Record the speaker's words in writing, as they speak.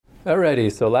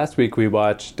Alrighty, so last week we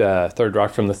watched Third Rock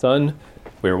from the Sun.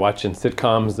 We were watching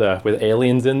sitcoms with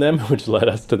aliens in them, which led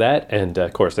us to that. And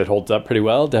of course, it holds up pretty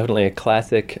well. Definitely a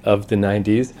classic of the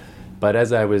 90s. But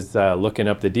as I was looking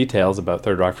up the details about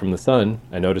Third Rock from the Sun,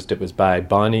 I noticed it was by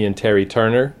Bonnie and Terry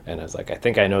Turner. And I was like, I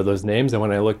think I know those names. And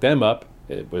when I looked them up,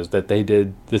 it was that they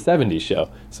did the 70s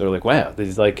show. So we're like, wow,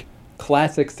 these like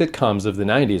classic sitcoms of the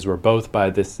 90s were both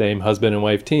by this same husband and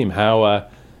wife team.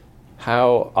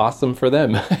 How awesome for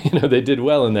them. They did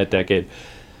well in that decade.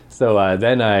 So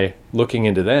then I, looking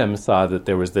into them, saw that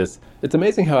there was this. It's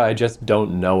amazing how I just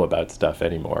don't know about stuff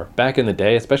anymore. Back in the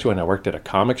day, especially when I worked at a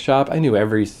comic shop, I knew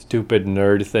every stupid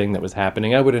nerd thing that was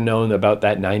happening. I would have known about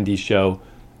that 90s show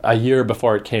a year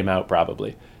before it came out,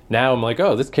 probably. Now I'm like,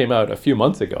 oh, this came out a few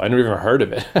months ago. I never even heard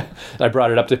of it. I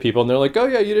brought it up to people, and they're like, oh,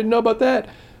 yeah, you didn't know about that?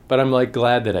 But I'm like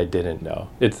glad that I didn't know.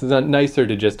 It's nicer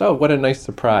to just, oh, what a nice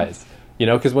surprise.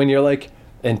 Because when you're like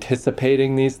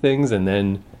anticipating these things and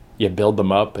then you build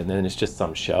them up and then it's just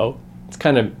some show, it's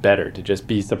kind of better to just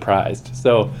be surprised.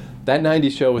 So that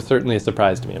 90s show was certainly a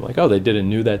surprise to me. I'm like, oh, they did a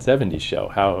new That 70s show.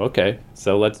 How? Okay,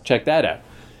 so let's check that out.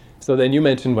 So then you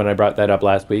mentioned when I brought that up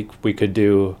last week, we could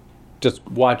just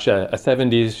watch a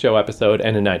 70s show episode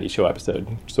and a 90s show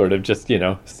episode, sort of just,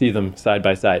 see them side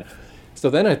by side. So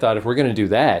then I thought if we're going to do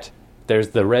that, there's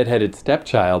the redheaded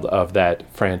stepchild of that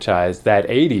franchise, that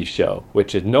 80s show,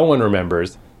 which no one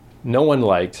remembers, no one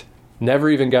liked, never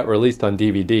even got released on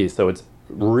DVD, so it's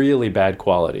really bad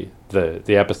quality, the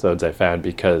episodes I found,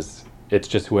 because it's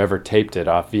just whoever taped it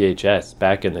off VHS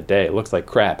back in the day. It looks like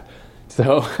crap.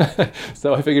 So,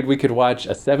 so I figured we could watch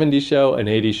a 70s show, an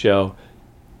 80s show,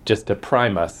 just to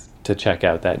prime us to check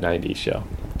out that 90s show.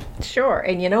 Sure,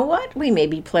 and you know what? We may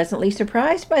be pleasantly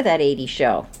surprised by that 80s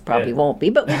show. Probably won't be,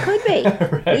 but we could be.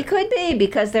 Right. We could be,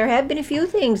 because there have been a few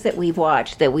things that we've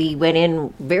watched that we went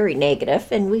in very negative,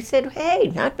 and we said,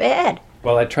 hey, not bad.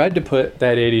 Well, I tried to put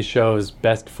that 80s show's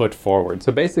best foot forward.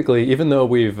 So basically, even though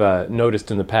we've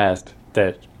noticed in the past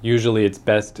that usually it's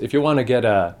best, if you want to get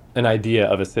an idea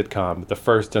of a sitcom, the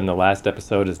first and the last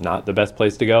episode is not the best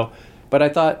place to go. But I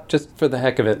thought, just for the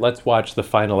heck of it, let's watch the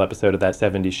final episode of that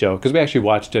 70s show, because we actually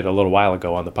watched it a little while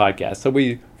ago on the podcast, so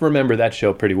we remember that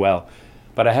show pretty well.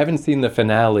 But I haven't seen the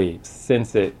finale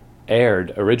since it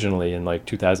aired originally in like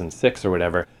 2006 or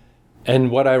whatever.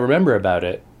 And what I remember about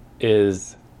it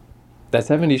is that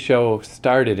 70s show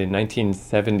started in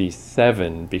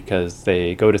 1977 because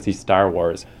they go to see Star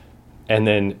Wars. And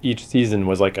then each season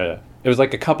was like a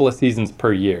couple of seasons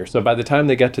per year. So by the time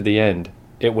they got to the end,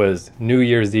 it was New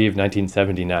Year's Eve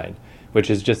 1979, which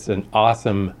is just an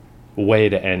awesome way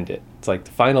to end it. It's like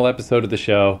the final episode of the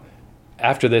show.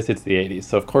 After this, it's the 80s,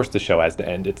 so of course the show has to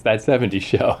end. It's that 70s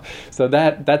show. So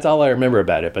that's all I remember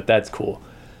about it, but that's cool.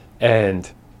 And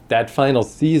that final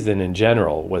season in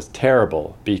general was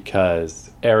terrible because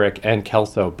Eric and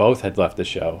Kelso both had left the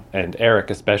show, and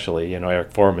Eric especially,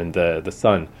 Eric Foreman, the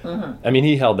son. Mm-hmm. I mean,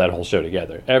 he held that whole show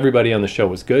together. Everybody on the show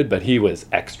was good, but he was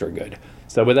extra good.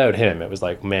 So without him, it was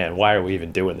like, man, why are we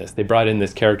even doing this? They brought in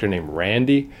this character named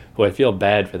Randy, who I feel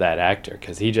bad for that actor,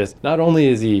 because he just, not only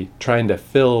is he trying to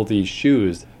fill these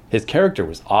shoes, his character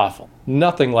was awful.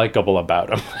 Nothing likable about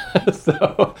him.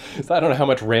 so I don't know how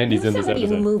much Randy's in this episode.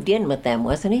 Somebody who moved in with them,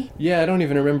 wasn't he? Yeah, I don't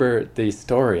even remember the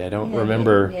story. I don't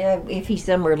remember. Yeah, if he's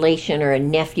some relation or a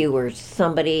nephew or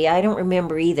somebody, I don't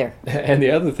remember either. And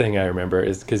the other thing I remember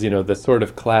is because, the sort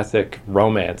of classic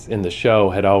romance in the show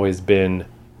had always been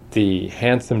the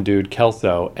handsome dude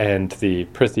Kelso and the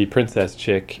prissy princess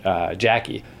chick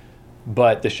Jackie.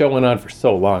 But the show went on for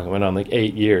so long. It went on like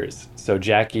 8 years. So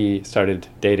Jackie started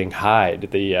dating Hyde,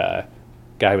 the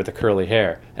guy with the curly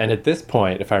hair. And at this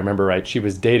point, if I remember right, she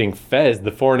was dating Fez,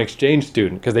 the foreign exchange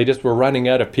student, because they just were running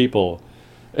out of people.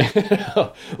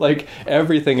 Like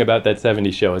everything about that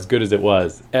 70s show, as good as it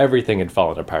was, everything had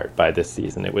fallen apart by this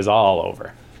season. It was all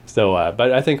over. So,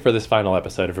 but I think for this final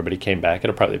episode, everybody came back.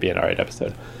 It'll probably be an alright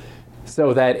episode.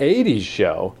 So that 80s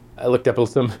show, I looked up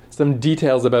some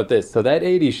details about this. So that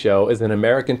 80s show is an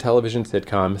American television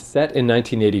sitcom set in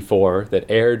 1984 that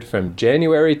aired from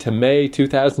January to May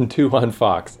 2002 on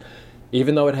Fox.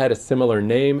 Even though it had a similar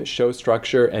name, show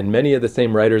structure, and many of the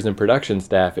same writers and production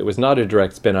staff, it was not a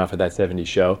direct spin-off of that 70s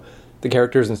show. The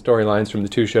characters and storylines from the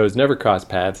two shows never crossed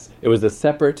paths. It was a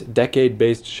separate,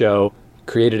 decade-based show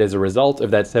created as a result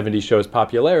of that 70s show's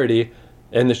popularity,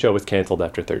 and the show was canceled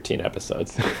after 13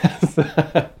 episodes.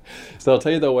 So I'll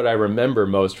tell you, though, what I remember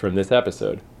most from this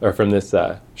episode, or from this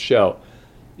show,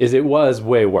 is it was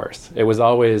way worse. It was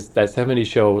always, that 70s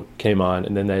show came on,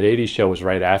 and then that 80s show was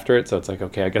right after it, so it's like,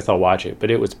 okay, I guess I'll watch it.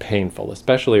 But it was painful,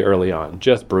 especially early on,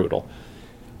 just brutal.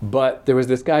 But there was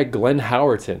this guy, Glenn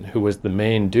Howerton, who was the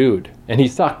main dude. And he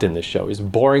sucked in this show. He's a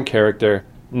boring character,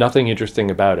 nothing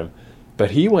interesting about him.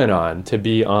 But he went on to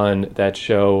be on that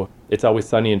show, It's Always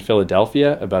Sunny in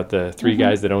Philadelphia, about the three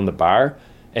guys that own the bar.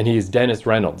 And he's Dennis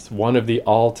Reynolds, one of the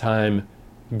all-time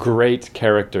great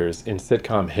characters in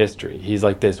sitcom history. He's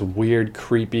like this weird,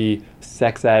 creepy,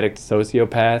 sex addict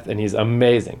sociopath, and he's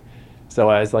amazing. So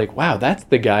I was like, wow, that's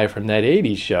the guy from that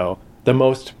 80s show. The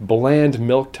most bland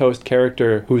milquetoast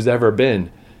character who's ever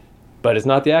been. But it's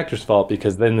not the actor's fault,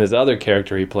 because then this other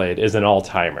character he played is an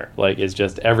all-timer. Like, it's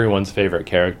just everyone's favorite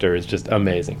character. It's just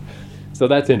amazing. So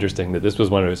that's interesting that this was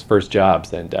one of his first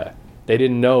jobs, and they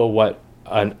didn't know what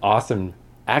an awesome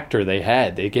actor they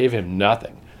had. They gave him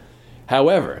nothing.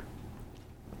 However,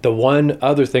 the one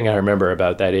other thing I remember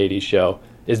about that 80s show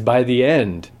is by the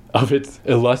end of its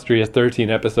illustrious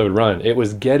 13-episode run, it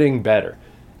was getting better.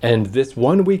 And this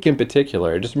one week in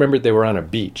particular, I just remembered they were on a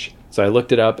beach. So I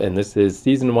looked it up, and this is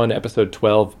Season 1, Episode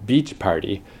 12, Beach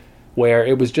Party, where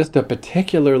it was just a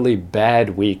particularly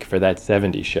bad week for that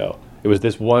 70s show. It was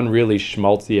this one really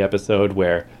schmaltzy episode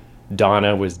where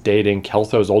Donna was dating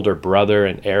Kelso's older brother,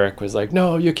 and Eric was like,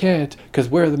 no, you can't, because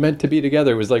we're meant to be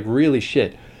together. It was like really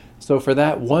shit. So for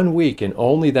that 1 week, and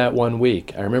only that 1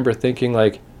 week, I remember thinking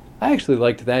like, I actually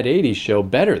liked that 80s show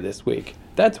better this week.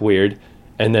 That's weird.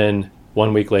 And then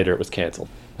 1 week later, it was canceled.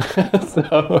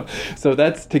 so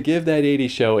that's to give that 80s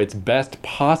show its best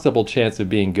possible chance of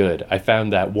being good. I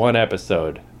found that one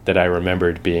episode that I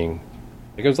remembered being,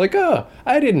 like, I was like, oh,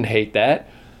 I didn't hate that,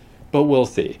 but we'll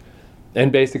see.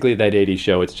 And basically that 80s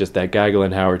show, it's just that guy,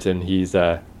 Glenn Howerton. He's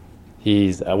a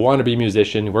wannabe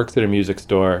musician. He works at a music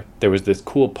store. There was this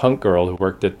cool punk girl who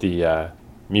worked at the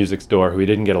music store who he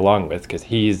didn't get along with because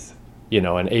he's, an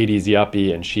 80s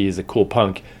yuppie and she's a cool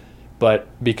punk. But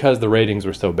because the ratings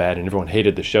were so bad and everyone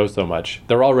hated the show so much,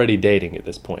 they're already dating at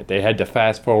this point. They had to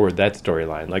fast forward that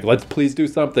storyline. Like, let's please do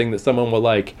something that someone will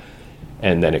like.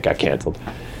 And then it got canceled.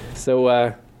 So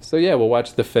yeah, we'll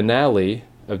watch the finale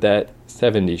of that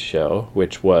 70s show,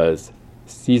 which was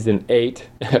Season 8,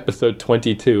 Episode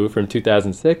 22 from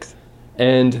 2006,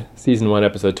 and Season 1,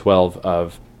 Episode 12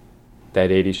 of that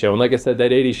 80s show. And like I said,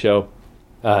 that 80s show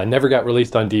never got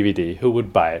released on DVD. Who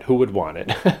would buy it? Who would want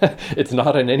it? It's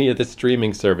not on any of the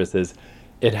streaming services.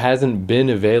 It hasn't been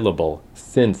available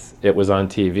since it was on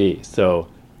TV. So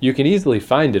you can easily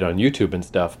find it on YouTube and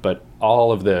stuff, but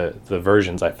all of the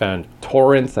versions I found,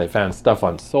 torrents, I found stuff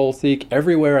on SoulSeek,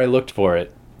 everywhere I looked for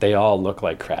it, they all look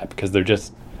like crap because they're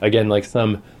just, again, like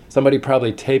somebody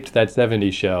probably taped that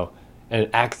 70s show and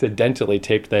accidentally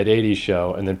taped that 80s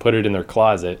show and then put it in their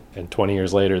closet, and 20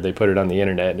 years later they put it on the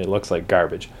internet and it looks like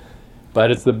garbage.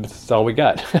 But it's all we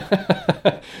got.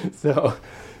 So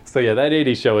yeah, that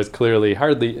 80s show is clearly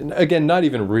hardly, again, not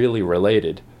even really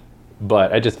related.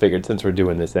 But I just figured since we're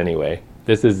doing this anyway,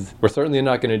 we're certainly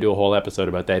not going to do a whole episode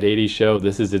about that 80s show.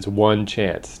 This is its one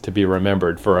chance to be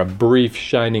remembered for a brief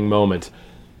shining moment.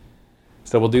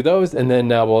 So we'll do those, and then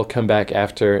we'll come back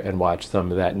after and watch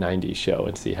some of that 90s show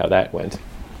and see how that went.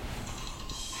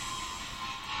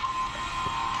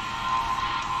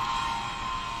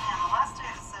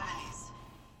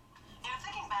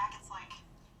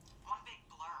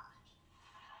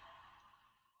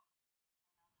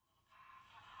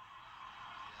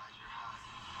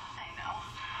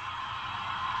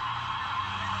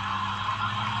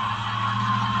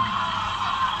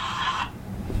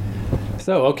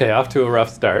 So, okay, off to a rough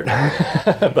start.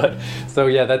 But, so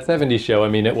yeah, that 70s show, I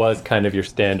mean, it was kind of your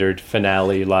standard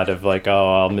finale, a lot of like,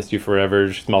 oh, I'll miss you forever,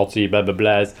 schmaltzy, blah, blah,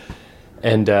 blahs.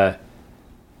 And that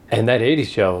 80s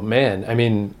show, man, I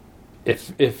mean, that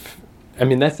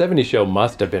 70s show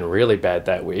must have been really bad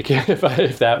that week,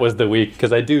 if that was the week,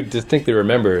 because I do distinctly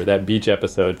remember that beach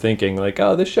episode thinking like,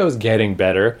 oh, this show's getting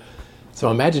better. So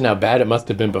imagine how bad it must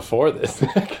have been before this.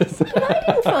 I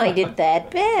didn't find it that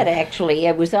bad, actually.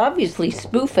 It was obviously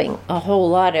spoofing a whole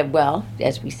lot of, well,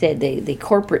 as we said, the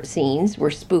corporate scenes were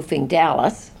spoofing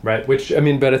Dallas. Right, which, I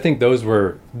mean, but I think those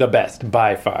were the best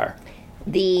by far.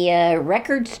 The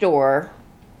record store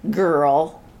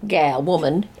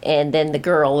woman, and then the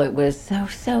girl, it was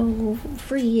so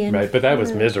free and... Right, but that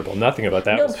was miserable. Nothing about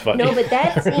that was funny. No, but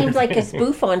that seems like a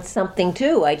spoof on something,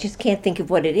 too. I just can't think of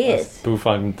what it is. A spoof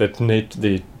on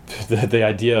the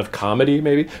idea of comedy,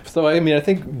 maybe? So, I mean, I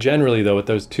think generally, though, with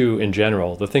those two in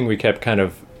general, the thing we kept kind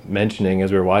of mentioning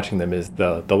as we were watching them is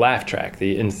the laugh track,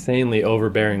 the insanely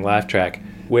overbearing laugh track,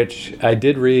 which I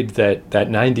did read that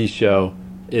 90s show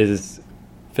is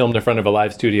filmed in front of a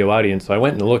live studio audience, so I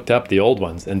went and looked up the old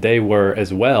ones, and they were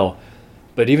as well.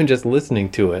 But even just listening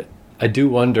to it, I do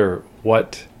wonder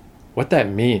what that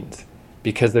means,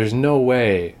 because there's no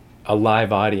way a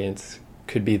live audience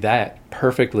could be that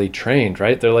perfectly trained,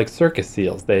 right? They're like circus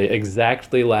seals. They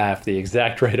exactly laugh the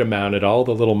exact right amount at all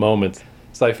the little moments.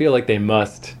 So I feel like they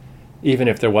must, even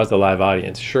if there was a live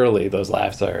audience, surely those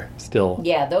laughs are still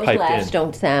Yeah, those piped laughs in.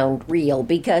 don't sound real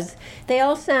because they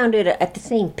all sounded at the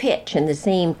same pitch and the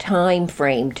same time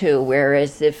frame too.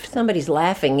 Whereas if somebody's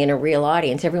laughing in a real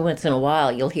audience, every once in a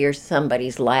while you'll hear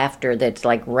somebody's laughter that's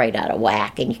like right out of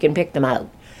whack, and you can pick them out.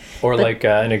 Or like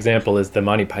an example is the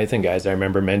Monty Python guys. I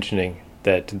remember mentioning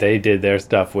that they did their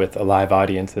stuff with a live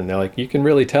audience, and they're like, you can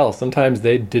really tell sometimes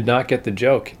they did not get the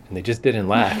joke and they just didn't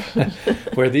laugh.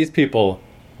 Where these people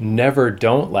never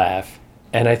don't laugh.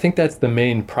 And I think that's the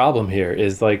main problem here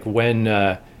is like when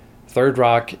Third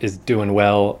Rock is doing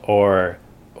well or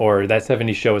that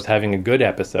 70s show is having a good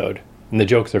episode and the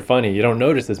jokes are funny, you don't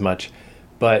notice as much.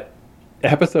 But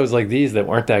episodes like these that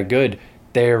weren't that good,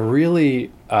 they're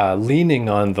really leaning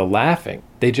on the laughing.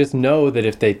 They just know that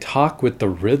if they talk with the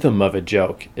rhythm of a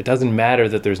joke, it doesn't matter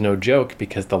that there's no joke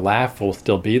because the laugh will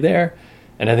still be there.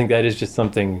 And I think that is just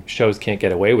something shows can't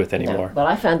get away with anymore. No, well,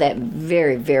 I found that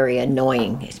very, very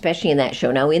annoying, especially in that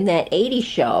show. Now, in that 80s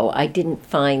show, I didn't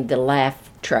find the laugh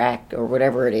track or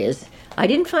whatever it is, I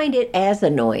didn't find it as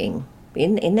annoying.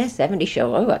 In that 70s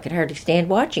show, I could hardly stand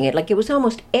watching it. Like, it was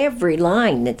almost every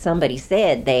line that somebody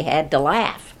said, they had to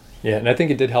laugh. Yeah, and I think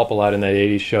it did help a lot in that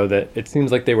 80s show that it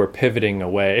seems like they were pivoting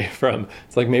away from,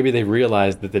 it's like maybe they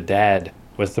realized that the dad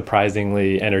was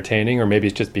surprisingly entertaining, or maybe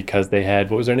it's just because they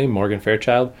had, what was her name, Morgan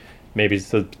Fairchild? Maybe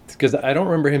so, because I don't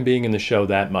remember him being in the show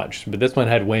that much, but this one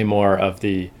had way more of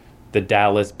the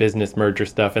Dallas business merger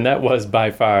stuff, and that was by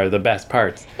far the best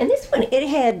parts. And this one, it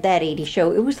had that 80s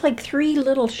show. It was like 3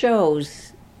 little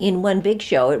shows in one big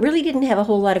show. It really didn't have a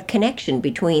whole lot of connection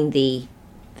between the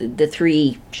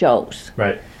 3 shows.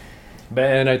 Right.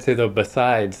 And I'd say, though,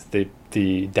 besides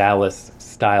the Dallas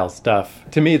style stuff,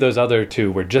 to me, those other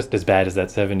 2 were just as bad as that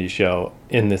 70s show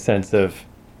in the sense of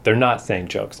they're not saying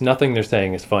jokes. Nothing they're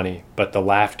saying is funny, but the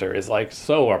laughter is like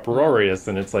so uproarious,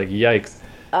 and it's like, yikes.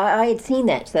 I had seen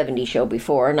that 70s show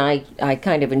before, and I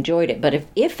kind of enjoyed it. But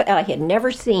if I had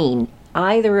never seen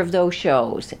either of those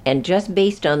shows, and just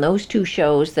based on those 2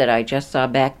 shows that I just saw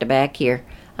back to back here,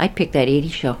 I'd pick that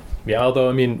 80s show. Yeah, although,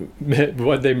 I mean,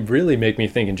 what they really make me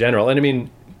think in general, and I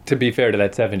mean, to be fair to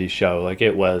that 70s show, like,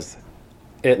 it was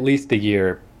at least a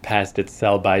year past its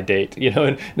sell-by date, you know,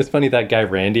 and it's funny, that guy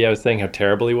Randy, I was saying how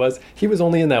terrible he was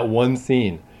only in that one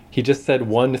scene. He just said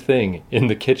one thing in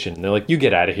the kitchen. They're like, you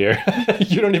get out of here.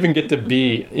 You don't even get to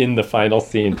be in the final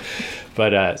scene.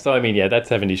 But, so, I mean, yeah, that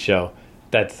 70s show,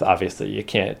 that's obviously, you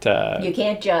can't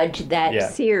judge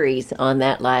that series on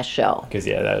that last show. Because,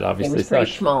 yeah, that obviously it was pretty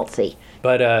sucked. schmaltzy.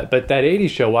 But that 80s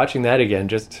show, watching that again,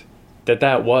 just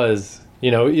that was,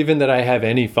 you know, even that I have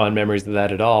any fond memories of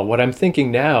that at all, what I'm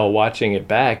thinking now, watching it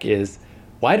back, is,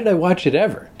 why did I watch it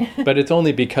ever? But it's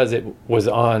only because it was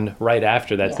on right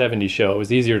after that 70s show. It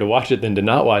was easier to watch it than to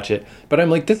not watch it. But I'm,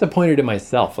 like, disappointed in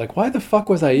myself. Like, why the fuck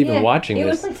was I even watching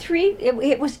this? It was like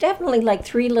it was definitely like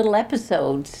 3 little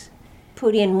episodes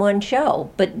put in one show,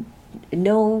 but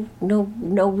no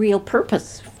real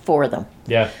purpose for them.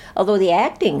 Yeah. Although the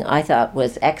acting, I thought,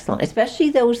 was excellent, especially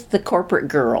the corporate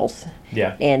girls.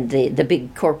 Yeah. And the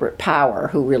big corporate power,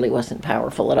 who really wasn't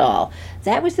powerful at all.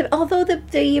 That was although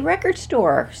the record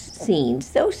store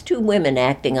scenes, those 2 women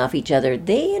acting off each other,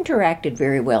 they interacted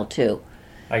very well too.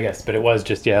 I guess, but it was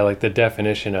just, like the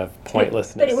definition of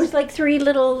pointlessness. But it was like 3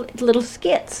 little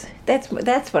skits. That's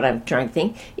what I'm trying to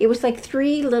think. It was like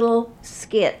 3 little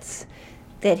skits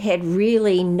that had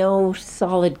really no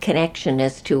solid connection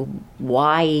as to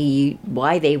why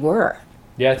they were.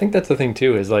 Yeah, I think that's the thing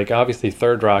too, is like obviously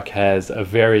Third Rock has a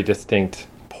very distinct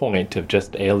point of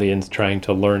just aliens trying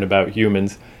to learn about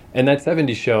humans. And that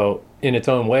 70s show, in its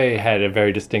own way, had a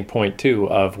very distinct point too,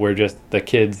 of we're just the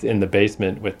kids in the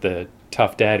basement with the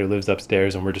tough dad who lives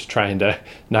upstairs, and we're just trying to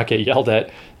not get yelled at,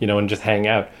 you know, and just hang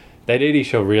out. That 80s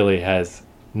show really has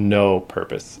no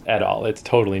purpose at all. It's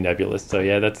totally nebulous. So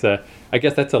yeah, I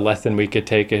guess that's a lesson we could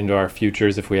take into our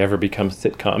futures if we ever become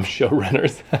sitcom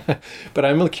showrunners. But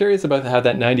I'm curious about how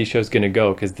that 90s show is going to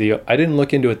go, because I didn't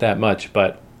look into it that much,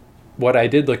 but what I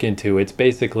did look into, it's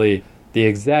basically the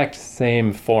exact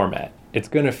same format. It's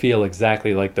going to feel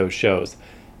exactly like those shows.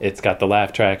 It's got the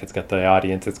laugh track, it's got the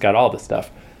audience, it's got all the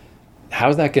stuff.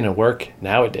 How's that going to work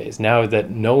nowadays? Now that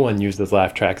no one uses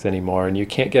laugh tracks anymore, and you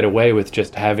can't get away with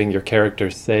just having your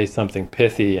characters say something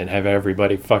pithy and have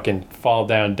everybody fucking fall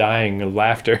down dying of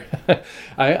laughter.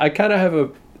 I kind of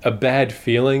have a bad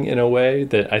feeling in a way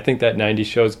that I think that 90s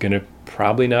show is going to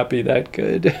probably not be that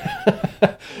good.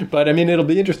 But I mean, it'll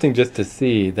be interesting just to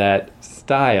see that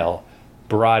style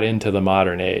brought into the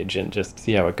modern age and just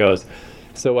see how it goes.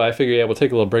 So I figure, yeah, we'll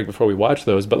take a little break before we watch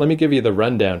those, but let me give you the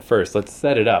rundown first. Let's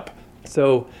set it up.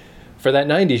 So for that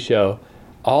 90s show,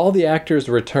 all the actors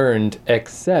returned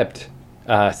except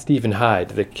Stephen Hyde,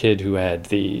 the kid who had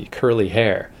the curly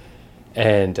hair.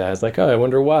 And I was like, oh, I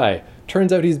wonder why.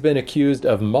 Turns out he's been accused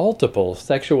of multiple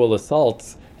sexual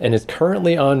assaults and is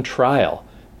currently on trial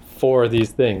for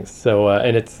these things. So,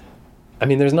 and it's, I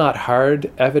mean, there's not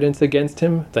hard evidence against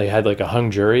him. They had like a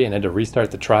hung jury and had to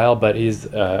restart the trial, but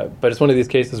but it's one of these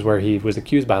cases where he was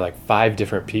accused by like 5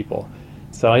 different people.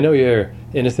 So I know you're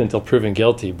innocent till proven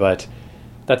guilty, but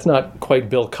that's not quite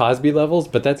Bill Cosby levels,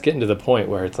 but that's getting to the point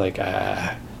where it's like,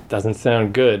 doesn't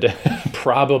sound good.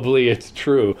 Probably it's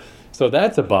true. So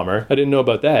that's a bummer. I didn't know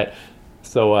about that.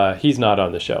 So he's not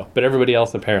on the show. But everybody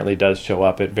else apparently does show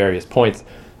up at various points.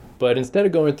 But instead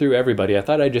of going through everybody, I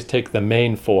thought I'd just take the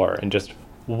main 4 and just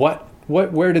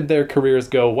where did their careers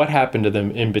go? What happened to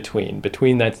them in between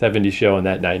that 70s show and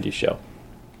that 90s show?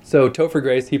 So Topher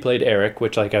Grace, he played Eric,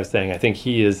 which, like I was saying, I think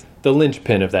he is the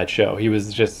linchpin of that show. He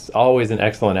was just always an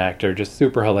excellent actor, just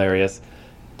super hilarious.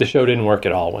 The show didn't work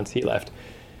at all once he left.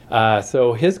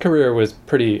 So his career was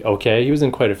pretty okay. He was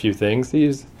in quite a few things.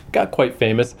 He's got quite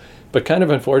famous. But kind of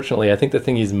unfortunately, I think the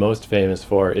thing he's most famous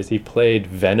for is he played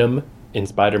Venom in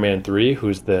Spider-Man 3,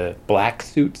 who's the black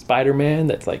suit Spider-Man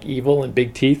that's like evil and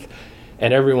big teeth.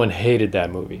 And everyone hated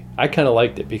that movie. I kind of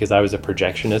liked it because I was a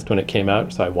projectionist when it came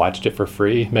out, so I watched it for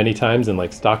free many times in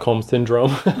like Stockholm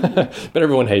Syndrome. But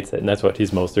everyone hates it, and that's what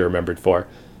he's mostly remembered for,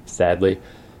 sadly.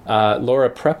 Laura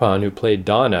Prepon, who played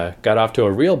Donna, got off to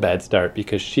a real bad start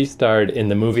because she starred in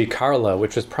the movie Carla,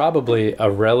 which was probably a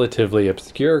relatively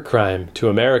obscure crime to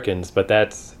Americans, but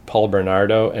that's Paul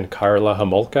Bernardo and Karla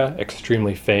Homolka,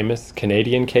 extremely famous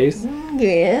Canadian case.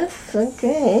 Yes,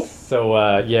 okay.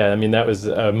 So, yeah, I mean, that was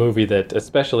a movie that,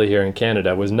 especially here in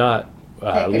Canada, was not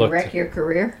that could wreck your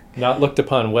career? Not looked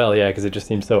upon well, yeah, because it just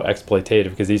seems so exploitative,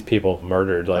 because these people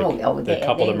murdered, like, the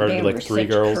couple that murdered, like, 3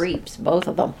 girls. Creeps, both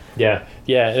of them. Yeah,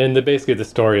 and basically the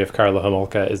story of Karla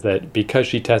Homolka is that because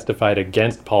she testified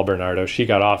against Paul Bernardo, she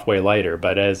got off way lighter,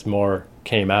 but as more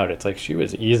came out, it's like she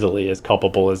was easily as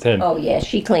culpable as him. Oh, yeah,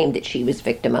 she claimed that she was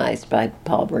victimized by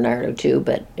Paul Bernardo, too,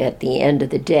 but at the end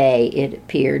of the day, it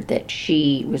appeared that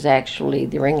she was actually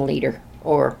the ringleader,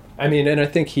 or... I mean, and I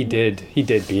think he did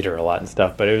beat her a lot and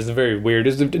stuff, but it was very weird.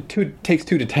 It takes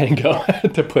 2 to tango,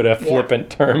 to put a flippant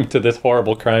term to this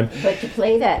horrible crime. But to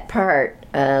play that part,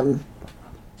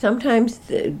 sometimes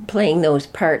playing those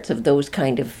parts of those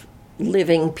kind of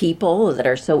living people that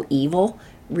are so evil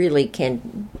really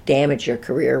can damage your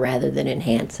career rather than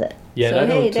enhance it. Yeah,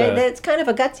 so, that's kind of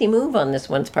a gutsy move on this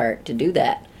one's part to do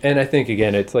that. And I think,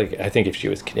 again, it's like, I think if she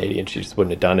was Canadian, she just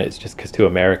wouldn't have done it. It's just because to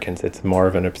Americans, it's more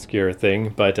of an obscure thing.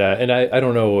 But, and I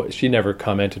don't know, she never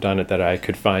commented on it that I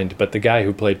could find. But the guy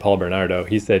who played Paul Bernardo,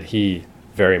 he said he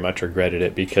very much regretted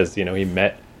it because, you know, he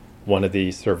met one of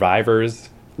the survivors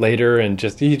later and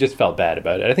he just felt bad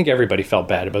about it. I think everybody felt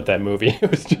bad about that movie. It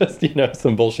was just, you know,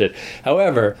 some bullshit.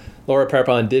 However, Laura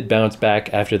Prepon did bounce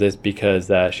back after this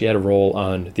because she had a role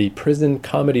on the prison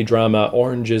comedy drama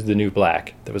Orange is the New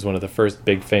Black. That was one of the first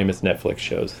big famous Netflix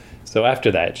shows. So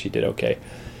after that, she did okay.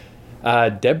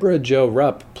 Deborah Jo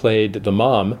Rupp played the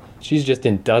mom. She's just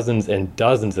in dozens and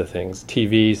dozens of things.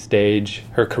 TV, stage.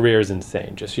 Her career is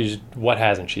insane. What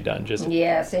hasn't she done?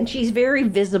 Yes, and she's very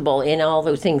visible in all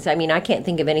those things. I mean, I can't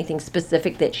think of anything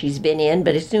specific that she's been in,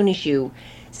 but as soon as you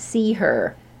see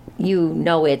her, you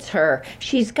know it's her.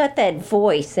 She's got that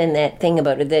voice and that thing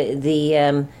about her.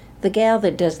 The gal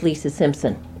that does Lisa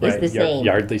Simpson is the same.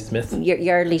 Yardley Smith?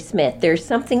 Yardley Smith. There's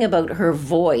something about her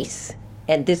voice.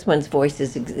 And this one's voice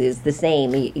is the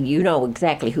same. You know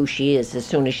exactly who she is as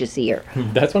soon as you see her.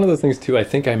 That's one of those things, too. I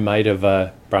think I might have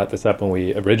brought this up when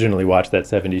we originally watched that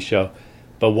 70s show.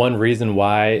 But one reason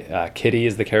why Kitty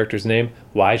is the character's name,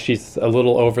 why she's a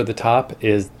little over the top,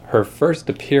 is her first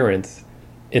appearance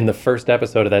in the first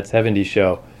episode of that 70s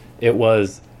show. It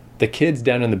was the kids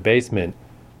down in the basement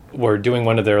were doing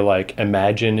one of their, like,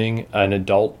 imagining an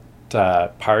adult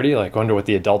party. Like, I wonder what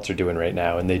the adults are doing right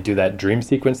now. And they do that dream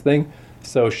sequence thing.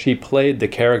 So she played the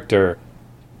character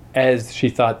as she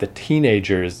thought the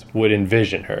teenagers would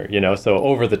envision her, you know, so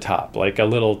over the top, like a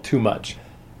little too much.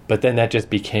 But then that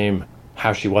just became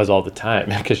how she was all the time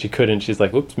because she's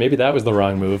like, oops, maybe that was the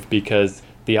wrong move because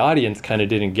the audience kind of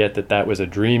didn't get that was a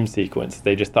dream sequence.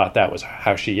 They just thought that was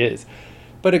how she is.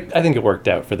 But I think it worked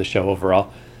out for the show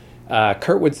overall.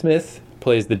 Kurtwood Smith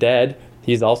plays the dad.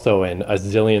 He's also in a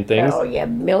zillion things. Oh, yeah,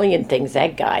 million things,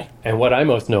 that guy. And what I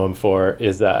most know him for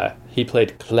is he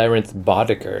played Clarence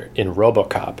Boddicker in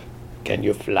RoboCop. Can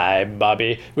you fly,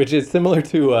 Bobby? Which is similar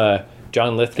to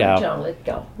John Lithgow. John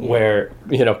Lithgow. Yeah. Where,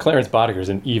 Clarence Boddicker's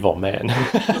an evil man.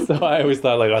 So I always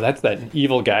thought, like, oh, that's that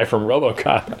evil guy from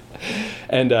RoboCop.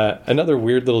 And another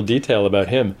weird little detail about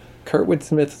him, Kurtwood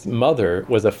Smith's mother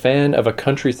was a fan of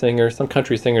some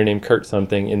country singer named Kurt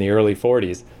something in the early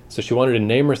 40s. So she wanted to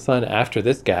name her son after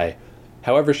this guy.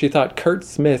 However, she thought Kurt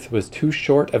Smith was too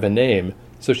short of a name,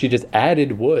 so she just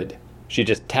added Wood. She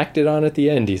just tacked it on at the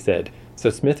end, he said. So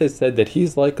Smith has said that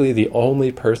he's likely the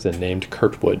only person named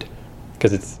Kurtwood.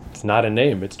 Because it's not a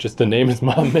name, it's just a name his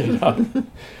mom made up.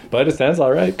 But it sounds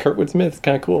all right. Kurtwood Smith's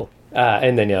kind of cool.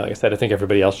 And then, like I said, I think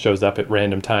everybody else shows up at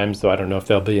random times, so I don't know if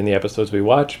they'll be in the episodes we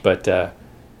watch. But that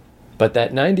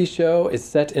 90s show is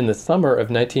set in the summer of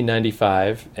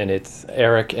 1995, and it's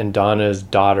Eric and Donna's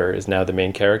daughter is now the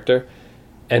main character.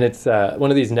 And it's one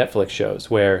of these Netflix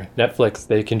shows where Netflix,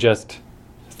 they can just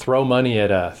throw money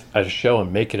at a show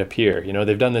and make it appear.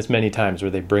 They've done this many times where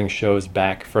they bring shows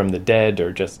back from the dead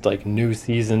or just like new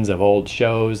seasons of old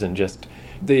shows. And just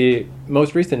the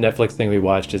most recent Netflix thing we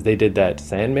watched is they did that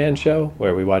Sandman show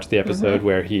where we watched the episode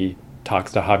where he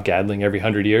talks to Hob Gadling every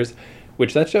 100 years,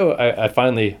 which that show, I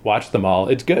finally watched them all.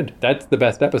 It's good. That's the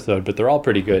best episode, but they're all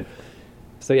pretty good.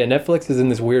 So yeah, Netflix is in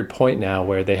this weird point now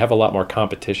where they have a lot more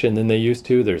competition than they used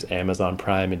to. There's Amazon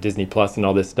Prime and Disney Plus and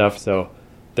all this stuff. So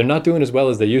they're not doing as well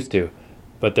as they used to,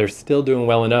 but they're still doing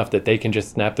well enough that they can just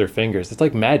snap their fingers. It's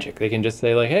like magic. They can just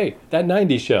say like, hey, that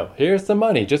 90s show, here's some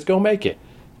money, just go make it.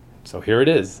 So here it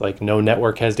is. Like, no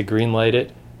network has to greenlight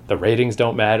it. The ratings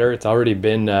don't matter. It's already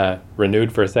been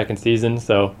renewed for a second season.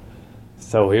 So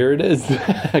here it is.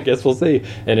 I guess we'll see.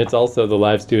 And it's also the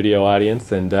live studio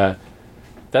audience. And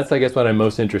that's, I guess, what I'm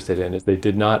most interested in is they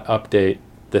did not update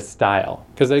the style.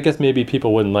 Because I guess maybe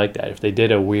people wouldn't like that. If they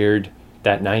did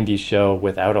that 90s show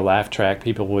without a laugh track,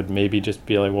 people would maybe just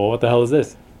be like, well, what the hell is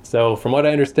this? So from what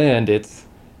I understand, it's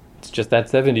just that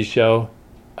 70s show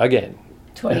again.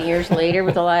 20 years later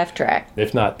with a laugh track.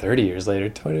 If not 30 years later.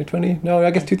 2020? No,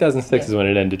 I guess 2006 is when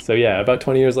it ended. So yeah, about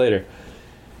 20 years later.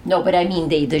 No, but I mean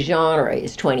the genre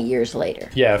is 20 years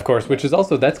later. Yeah, of course, which is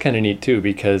also, that's kind of neat too,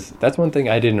 because that's one thing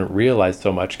I didn't realize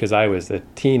so much, because I was a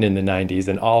teen in the 90s,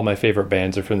 and all my favorite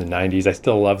bands are from the 90s. I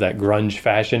still love that grunge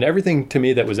fashion. Everything to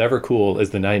me that was ever cool is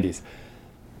the 90s.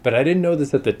 But I didn't know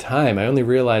this at the time. I only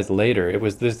realized later. It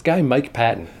was this guy, Mike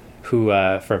Patton, who,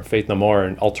 from Faith No More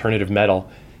and alternative metal,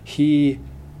 he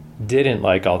didn't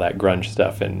like all that grunge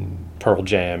stuff and Pearl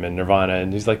Jam and Nirvana,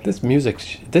 and he's like, this music,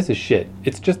 this is shit.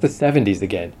 It's just the 70s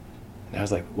again. And I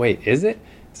was like, wait, is it?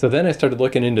 So then I started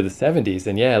looking into the 70s,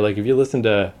 and yeah, like if you listen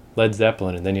to Led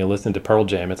Zeppelin and then you listen to Pearl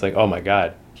Jam, it's like, oh my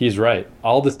God, he's right.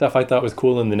 All the stuff I thought was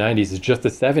cool in the 90s is just the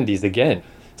 70s again.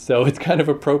 So it's kind of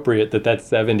appropriate that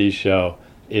 70s show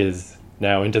is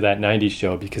now into that 90s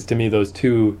show, because to me those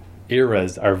two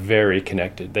eras are very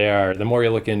connected. They are, the more you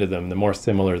look into them, the more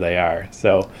similar they are.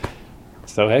 So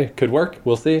hey, could work.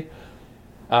 We'll see.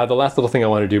 The last little thing I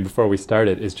want to do before we start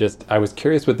it is just, I was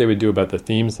curious what they would do about the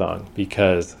theme song,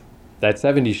 because that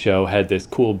 70s show had this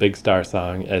cool Big Star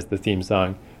song as the theme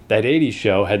song. That 80s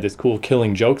show had this cool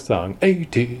Killing Joke song,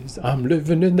 80s, I'm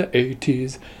living in the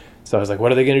 80s. So I was like,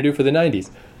 what are they going to do for the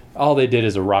 90s? All they did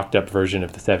is a rocked up version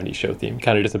of the 70s show theme.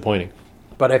 Kind of disappointing.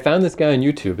 But I found this guy on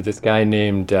YouTube, this guy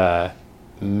named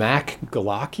Mac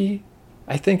Glocky,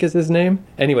 I think is his name.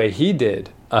 Anyway, he did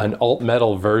an alt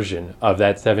metal version of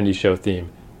that 70s show theme.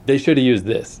 They should have used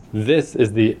this. This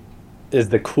is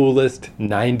the coolest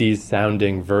 90s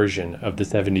sounding version of the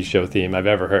 70s show theme I've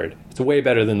ever heard. It's way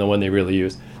better than the one they really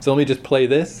use. So let me just play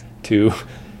this to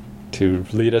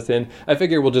lead us in. I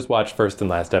figure we'll just watch first and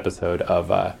last episode of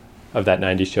that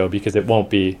 90s show, because it won't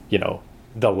be,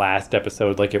 the last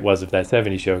episode like it was of that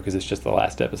 70s show, because it's just the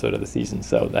last episode of the season.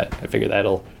 So that, I figure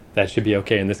that should be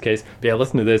okay in this case. But yeah,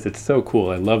 listen to this. It's so cool.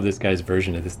 I love this guy's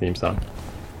version of this theme song.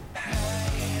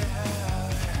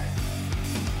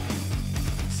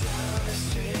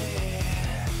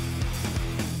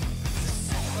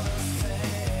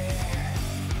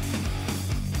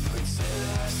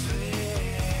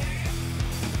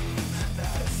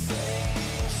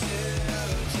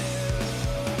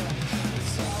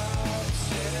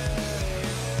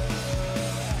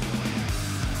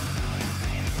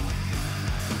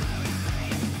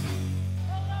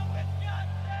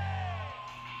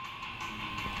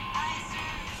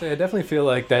 I definitely feel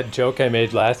like that joke I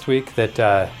made last week, that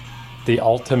the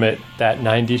ultimate that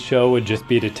 90s show would just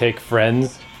be to take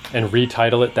Friends and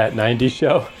retitle it that 90s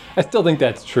show. I still think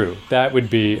that's true. That would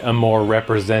be a more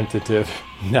representative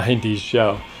 90s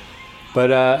show.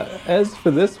 But as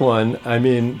for this one, I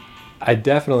mean,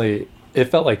 it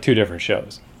felt like two different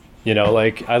shows.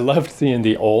 Like, I loved seeing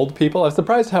the old people. I was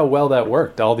surprised how well that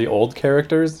worked. All the old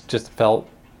characters just felt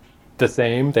the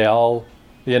same. They all,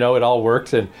 it all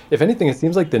works. And if anything, it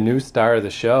seems like the new star of the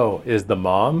show is the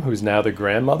mom, who's now the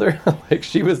grandmother. Like,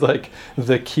 she was like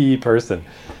the key person.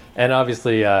 And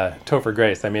obviously, Topher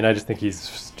Grace. I mean, I just think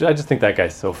that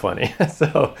guy's so funny.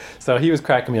 So he was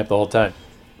cracking me up the whole time.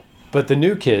 But the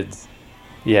new kids,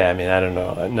 yeah, I mean, I don't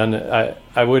know.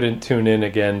 I wouldn't tune in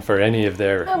again for any of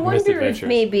their misadventures. I wonder if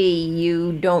maybe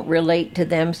you don't relate to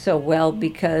them so well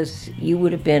because they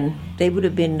would have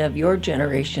been of your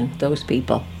generation, those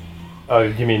people. Oh,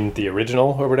 you mean the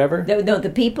original or whatever? No, the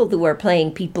people who are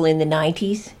playing people in the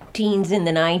 90s, teens in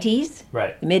the 90s,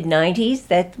 right, the mid-90s,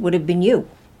 that would have been you.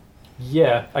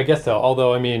 Yeah, I guess so.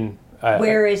 Although, I mean...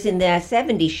 Whereas in the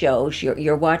 70s shows,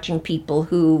 you're watching people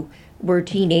who were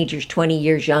teenagers 20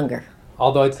 years younger.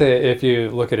 Although I'd say if you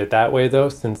look at it that way, though,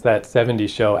 since that 70s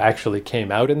show actually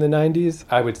came out in the 90s,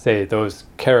 I would say those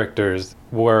characters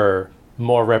were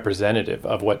more representative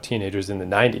of what teenagers in the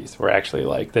 90s were actually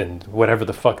like than whatever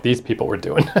the fuck these people were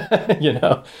doing.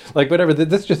 Like whatever.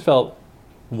 This just felt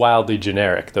wildly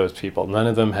generic, those people. None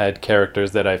of them had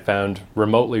characters that I found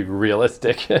remotely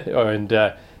realistic and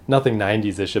nothing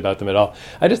 90s-ish about them at all.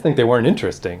 I just think they weren't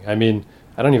interesting. I mean,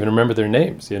 I don't even remember their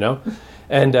names,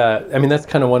 And I mean, that's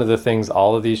kind of one of the things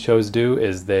all of these shows do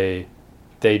is they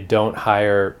don't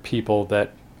hire people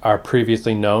that are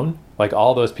previously known. Like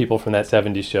all those people from that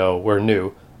 70s show were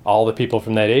new. All the people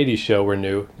from that 80s show were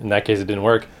new. In that case, it didn't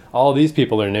work. All these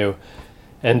people are new.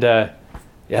 And I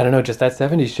don't know, just that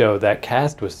 70s show, that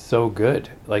cast was so good.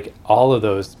 Like all of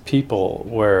those people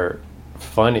were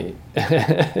funny,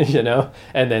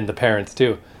 and then the parents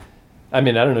too. I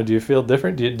mean, I don't know, do you feel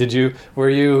different? Were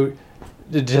you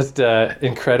just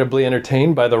incredibly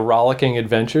entertained by the rollicking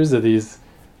adventures of these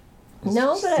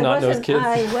No, but snot-nosed kids?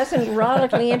 I wasn't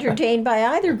rollickingly entertained by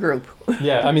either group.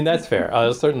 Yeah, I mean, that's fair.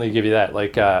 I'll certainly give you that.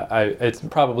 Like, it's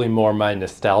probably more my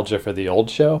nostalgia for the old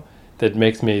show that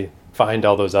makes me find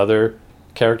all those other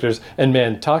characters. And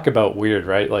man, talk about weird,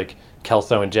 right? Like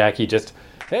Kelso and Jackie just,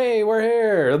 hey, we're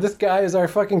here. This guy is our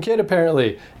fucking kid,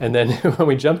 apparently. And then when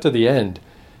we jump to the end,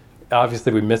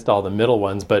 obviously we missed all the middle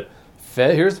ones, but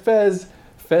here's Fez.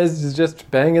 Fez is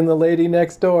just banging the lady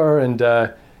next door, and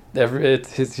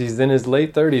he's in his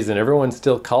late 30s, and everyone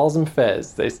still calls him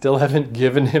Fez. They still haven't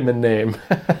given him a name.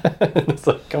 It's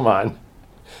like, come on.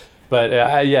 But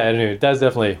anyway, that's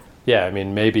definitely, I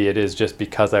mean, maybe it is just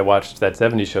because I watched that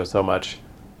 70s show so much,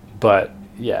 but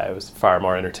yeah, I was far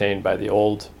more entertained by the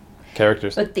old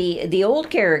characters. But the old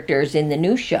characters in the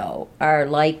new show are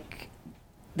like,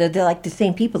 they're like the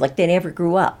same people, like they never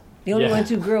grew up. The only ones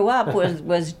who grew up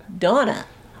was Donna.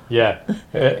 Yeah.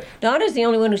 Donna's the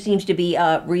only one who seems to be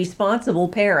a responsible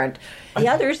parent. The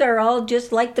others are all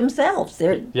just like themselves.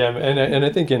 Yeah, and I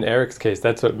think in Eric's case,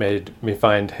 that's what made me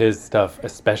find his stuff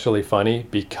especially funny,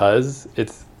 because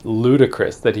it's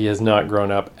ludicrous that he has not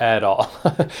grown up at all.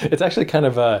 It's actually kind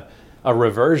of a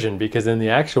reversion, because in the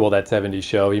actual That 70s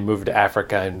Show, he moved to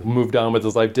Africa and moved on with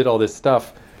his life, did all this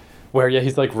stuff. Where,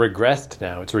 he's like regressed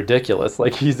now. It's ridiculous.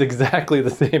 Like, he's exactly the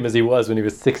same as he was when he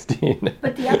was 16.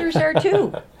 But the others are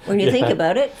too. When you think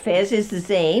about it, Fez is the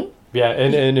same. Yeah,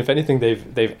 and if anything,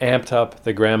 they've amped up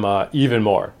the grandma even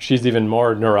more. She's even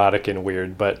more neurotic and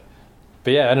weird. But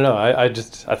yeah, I don't know.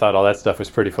 I thought all that stuff was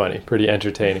pretty funny, pretty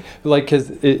entertaining. Like, because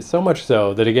it's so much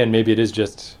so that, again, maybe it is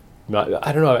just,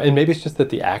 I don't know, and maybe it's just that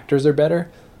the actors are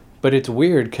better. But it's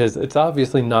weird because it's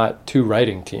obviously not two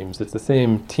writing teams. It's the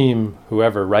same team,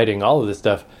 whoever, writing all of this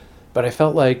stuff. But I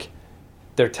felt like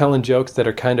they're telling jokes that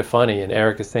are kind of funny, and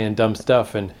Eric is saying dumb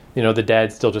stuff, and, the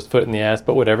dad's still just foot in the ass,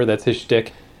 but whatever, that's his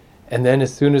shtick. And then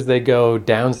as soon as they go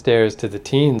downstairs to the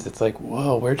teens, it's like,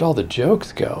 whoa, where'd all the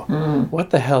jokes go?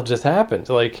 What the hell just happened?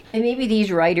 Like, and maybe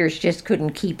these writers just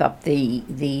couldn't keep up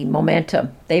the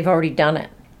momentum. They've already done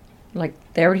it. Like,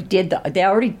 they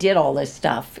already did all this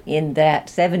stuff in that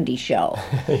 70s show.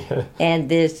 Yeah. And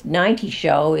this 90s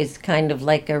show is kind of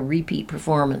like a repeat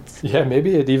performance. Yeah,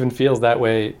 maybe it even feels that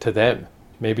way to them.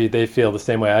 Maybe they feel the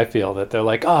same way I feel, that they're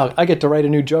like, oh, I get to write a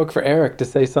new joke for Eric to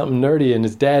say something nerdy and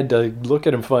his dad to look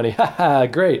at him funny. Ha ha,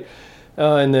 great.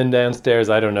 And then downstairs,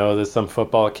 I don't know, there's some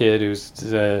football kid who's...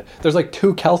 there's like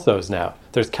two Kelsos now.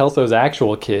 There's Kelso's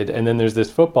actual kid, and then there's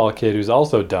this football kid who's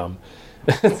also dumb.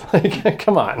 It's like,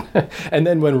 come on. And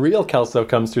then when real Kelso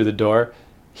comes through the door,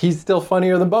 he's still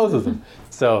funnier than both of them.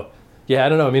 So, yeah, I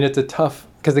don't know. I mean, it's a tough...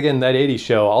 Because, again, that 80s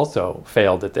show also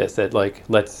failed at this. At, like,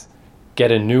 let's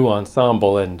get a new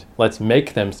ensemble and let's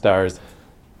make them stars.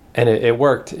 And it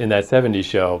worked in that 70s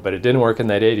show, but it didn't work in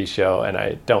that 80s show, and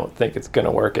I don't think it's going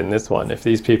to work in this one. If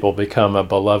these people become a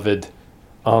beloved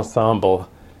ensemble,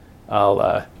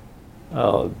 I'll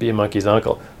be a monkey's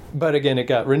uncle. But again, it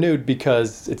got renewed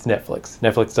because it's Netflix.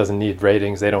 Netflix doesn't need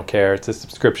ratings. They don't care. It's a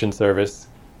subscription service,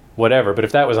 whatever. But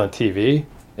if that was on TV,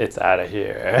 it's out of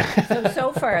here.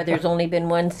 So far, there's only been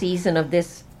one season of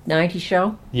this 90s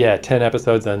show? Yeah, 10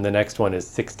 episodes, and the next one is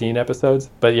 16 episodes.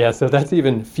 But yeah, so that's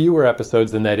even fewer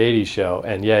episodes than that 80s show.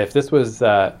 And yeah, if this was,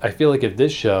 I feel like if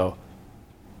this show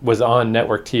was on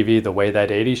network TV the way that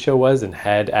 80s show was and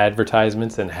had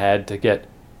advertisements and had to get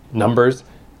numbers,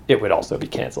 it would also be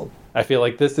canceled. I feel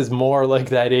like this is more like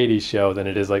that 80s show than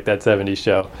it is like that 70s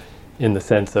show in the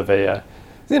sense of a,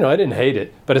 I didn't hate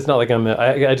it, but it's not like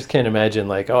I just can't imagine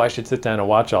like, oh, I should sit down and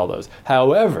watch all those.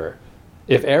 However,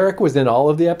 if Eric was in all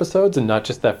of the episodes and not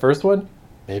just that first one,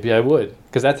 maybe I would,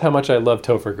 because that's how much I love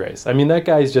Topher Grace. I mean, that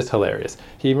guy is just hilarious.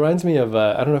 He reminds me of,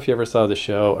 I don't know if you ever saw the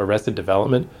show Arrested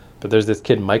Development, but there's this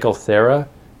kid, Michael Cera,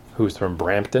 who's from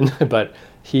Brampton, but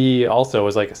he also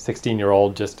was like a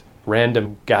 16-year-old just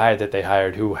random guy that they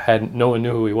hired who no one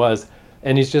knew who he was,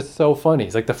 and he's just so funny.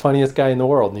 He's like the funniest guy in the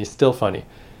world, and he's still funny.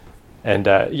 And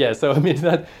so I mean,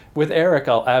 that with Eric,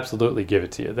 I'll absolutely give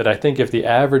it to you that I think if the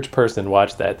average person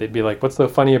watched that, they'd be like, what's so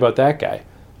funny about that guy?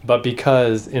 But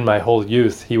because in my whole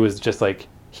youth he was just like,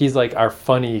 he's like our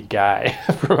funny guy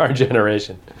from our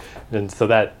generation, and so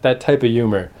that type of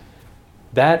humor,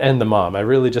 that and the mom, I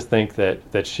really just think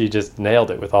that she just nailed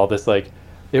it with all this, like,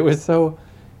 it's so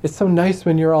nice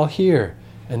when you're all here,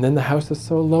 and then the house is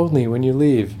so lonely when you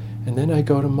leave, and then I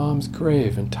go to Mom's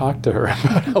grave and talk to her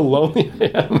about how lonely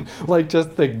I am. Like,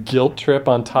 just the guilt trip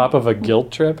on top of a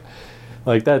guilt trip.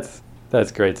 Like, that's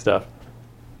great stuff.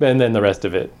 And then the rest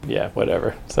of it, yeah,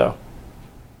 whatever. So,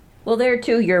 well, there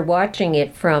too, you're watching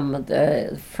it from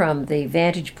the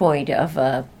vantage point of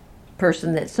a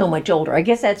person that's so much older. I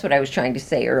guess that's what I was trying to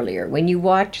say earlier. When you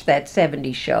watch that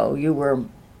 70s show, you were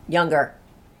younger.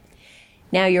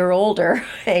 Now you're older,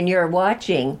 and you're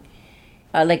watching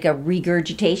like a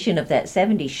regurgitation of that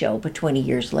 70s show, but 20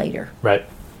 years later. Right.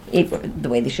 The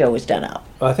way the show was done up.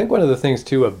 Well, I think one of the things,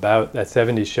 too, about that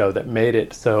 70s show that made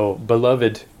it so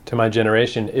beloved to my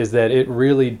generation is that it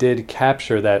really did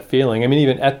capture that feeling. I mean,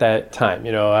 even at that time,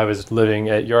 I was living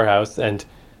at your house, and,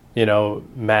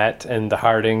 Matt and the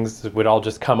Hardings would all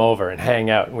just come over and hang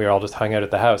out, and we were all just hung out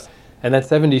at the house. And that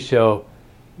 70s show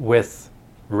with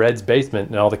Red's basement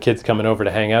and all the kids coming over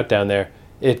to hang out down there,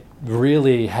 it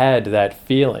really had that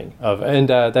feeling of, and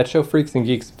that show Freaks and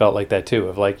Geeks felt like that too,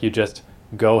 of like you just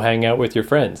go hang out with your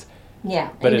friends.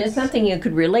 Yeah, but it's something you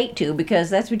could relate to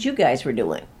because that's what you guys were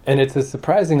doing. And it's a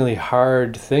surprisingly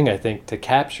hard thing, I think, to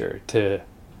capture, to,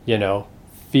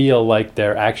 feel like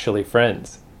they're actually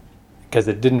friends. Because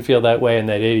it didn't feel that way in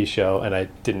that 80s show, and I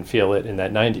didn't feel it in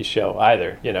that 90s show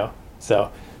either,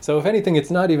 So if anything, it's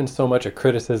not even so much a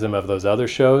criticism of those other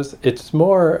shows. It's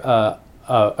more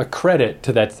a credit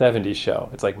to that 70s show.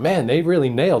 It's like, man, they really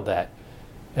nailed that.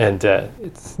 And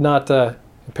it's not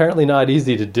apparently not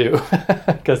easy to do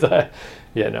because I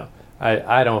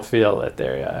don't feel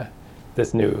that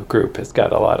this new group has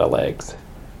got a lot of legs.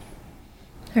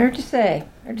 Hard to say.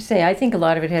 I think a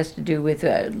lot of it has to do with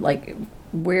like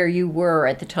where you were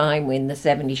at the time when the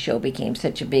 70s show became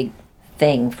such a big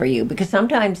thing for you, because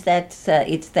sometimes that's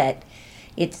it's that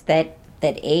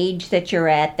age that you're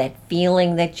at, that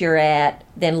feeling that you're at.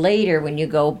 Then later when you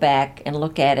go back and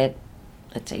look at it,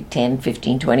 let's say 10,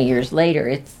 15, 20 years later,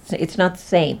 it's not the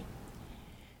same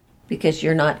because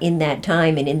you're not in that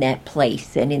time and in that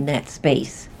place and in that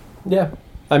space. Yeah.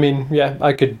 I mean, yeah,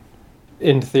 I could,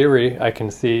 in theory, I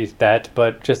can see that,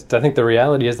 but just I think the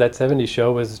reality is that 70s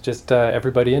show was just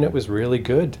everybody in it was really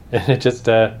good. And it just,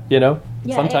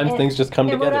 sometimes things just come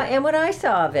together. What I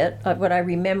saw of it, what I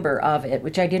remember of it,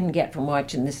 which I didn't get from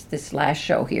watching this last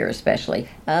show here especially,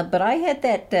 but I had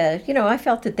that, I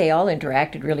felt that they all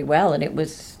interacted really well, and it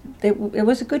was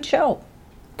a good show.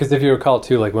 Because if you recall,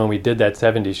 too, like when we did that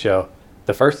 70s show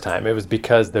the first time, it was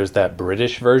because there's that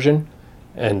British version,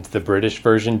 and the British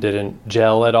version didn't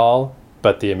gel at all,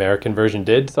 but the American version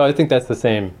did. So I think that's the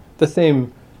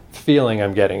same feeling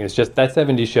I'm getting. It's just that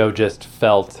 70s show just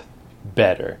felt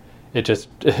better.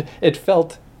 It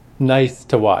felt nice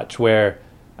to watch, where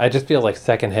I just feel like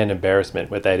secondhand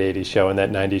embarrassment with that 80s show and that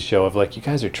 90s show of like, you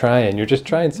guys are trying. You're just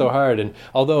trying so hard. And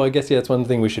although I guess, that's one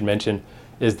thing we should mention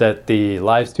is that the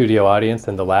live studio audience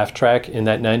and the laugh track in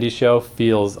that 90s show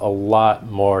feels a lot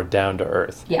more down to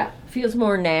earth. Yeah, feels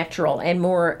more natural and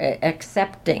more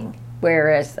accepting.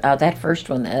 Whereas that first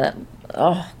one,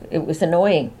 it was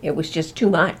annoying. It was just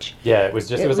too much. Yeah, it was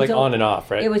like on and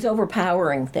off, right? It was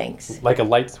overpowering things. Like a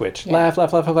light switch. Yeah. Laugh,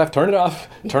 laugh, laugh, laugh, laugh, turn it off.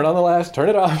 Turn on the laughs, turn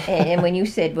it off. And when you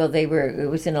said, well, it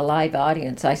was in a live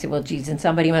audience, I said, well, geez, and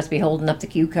somebody must be holding up the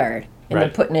cue card. And then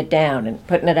putting it down and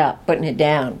putting it up, putting it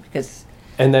down. Because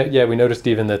And that, yeah, we noticed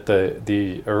even that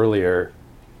the earlier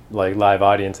like live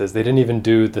audiences, they didn't even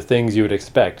do the things you would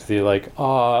expect. The like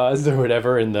ahs or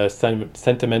whatever in the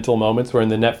sentimental moments, where in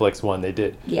the Netflix one they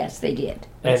did. Yes, they did.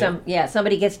 And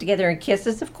somebody gets together and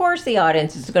kisses. Of course, the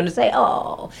audience is going to say,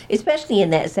 "Oh," especially in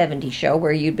that '70s show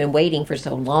where you'd been waiting for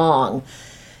so long,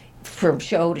 from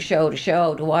show to show to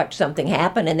show, to watch something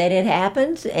happen, and then it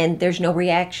happens, and there's no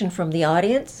reaction from the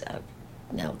audience.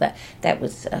 No, that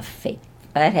was fake.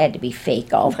 That had to be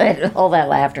fake. All that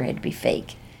laughter had to be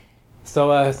fake.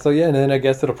 So yeah, and then I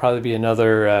guess it'll probably be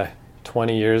another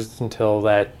 20 years until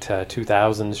that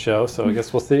 2000s show. So I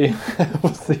guess we'll see.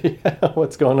 We'll see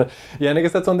what's going on. Yeah, and I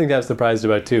guess that's one thing that I'm surprised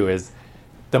about too, is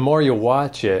the more you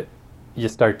watch it, you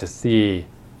start to see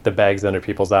the bags under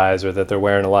people's eyes, or that they're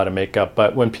wearing a lot of makeup.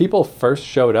 But when people first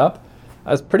showed up,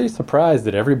 I was pretty surprised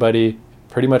that everybody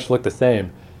pretty much looked the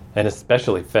same, and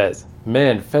especially Fez.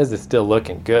 Man, Fez is still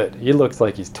looking good. He looks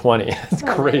like he's 20. It's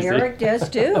crazy. Eric does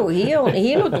too.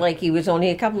 He looked like he was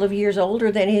only a couple of years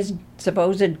older than his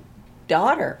supposed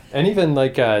daughter. And even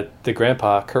like the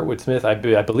grandpa, Kurtwood Smith, I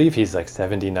believe he's like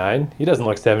 79. He doesn't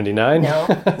look 79. No.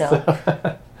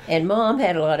 So. And Mom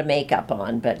had a lot of makeup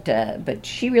on, but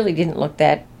she really didn't look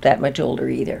that much older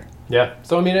either. Yeah.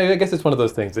 So, I mean, I guess it's one of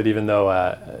those things that even though,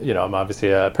 I'm obviously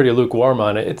pretty lukewarm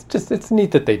on it, it's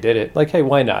neat that they did it. Like, hey,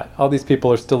 why not? All these people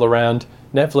are still around.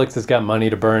 Netflix has got money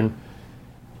to burn.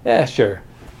 Yeah, sure.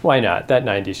 Why not? That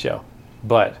 90s show.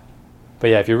 But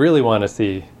yeah, if you really want to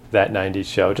see that 90s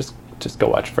show, just go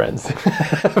watch Friends.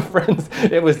 Friends,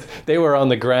 they were on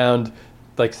the ground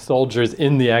like soldiers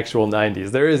in the actual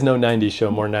 90s. There is no 90s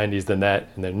show more 90s than that,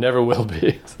 and there never will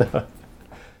be. So.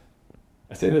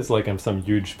 I say this like I'm some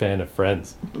huge fan of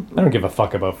Friends. I don't give a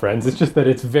fuck about Friends. It's just that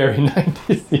it's very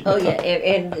 90s. You know? Oh, yeah,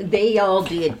 and they all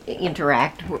did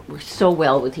interact so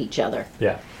well with each other.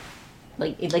 Yeah.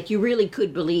 Like you really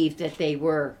could believe that they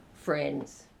were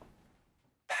friends.